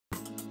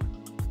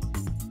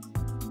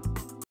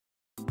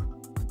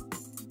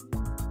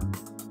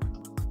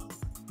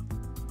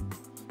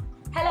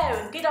Hello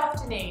and good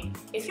afternoon.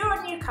 If you're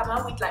a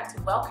newcomer, we'd like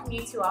to welcome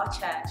you to our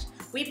church.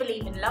 We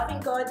believe in loving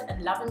God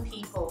and loving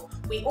people.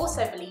 We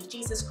also believe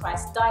Jesus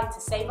Christ died to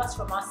save us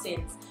from our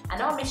sins,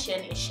 and our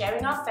mission is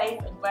sharing our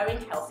faith and growing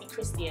healthy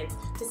Christians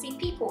to see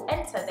people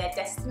enter their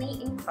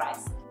destiny in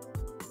Christ.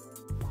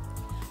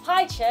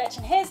 Hi church,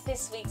 and here's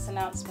this week's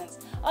announcements.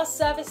 Our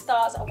service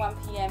starts at 1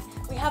 p.m.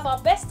 We have our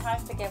best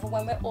times together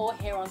when we're all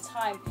here on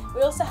time.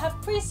 We also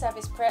have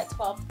pre-service prayer at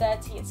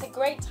 12:30. It's a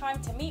great time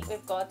to meet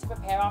with God to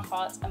prepare our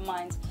hearts and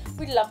minds.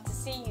 We'd love to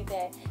see you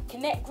there.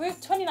 Connect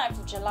group 29th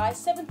of July,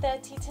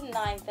 7:30 to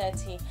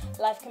 9:30.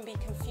 Life can be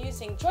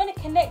confusing. Join a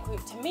Connect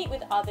group to meet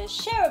with others,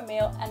 share a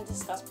meal and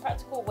discuss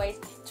practical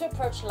ways to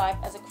approach life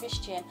as a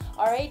Christian.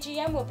 Our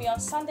AGM will be on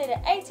Sunday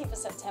the 18th of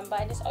September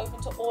and is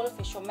open to all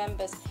official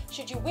members.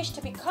 Should you wish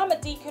to become a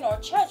deacon or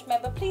a church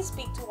member, please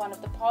speak to one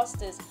of the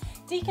pastors.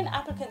 Deacon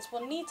applicants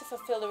will need to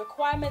fulfill the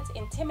requirements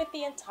in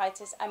Timothy and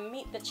Titus and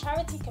meet the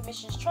Charity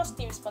Commission's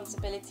trustee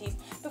responsibilities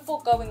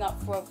before going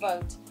up for a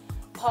vote.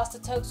 Pastor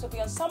Tokes will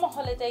be on summer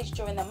holidays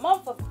during the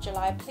month of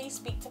July. Please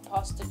speak to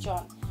Pastor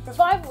John.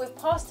 Revival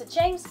with Pastor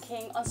James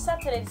King on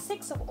Saturday the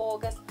 6th of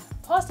August.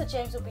 Pastor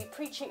James will be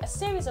preaching a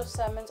series of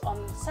sermons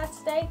on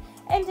Saturday,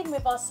 ending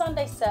with our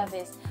Sunday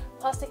service.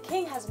 Pastor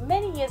King has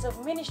many years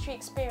of ministry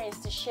experience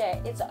to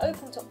share. It's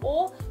open to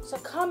all, so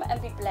come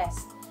and be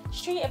blessed.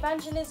 Street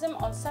evangelism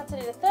on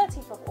Saturday the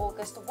 13th of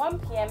August, 1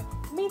 p.m,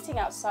 meeting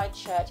outside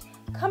church.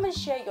 Come and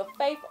share your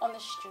faith on the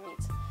street.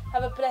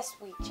 Have a blessed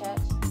week,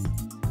 church.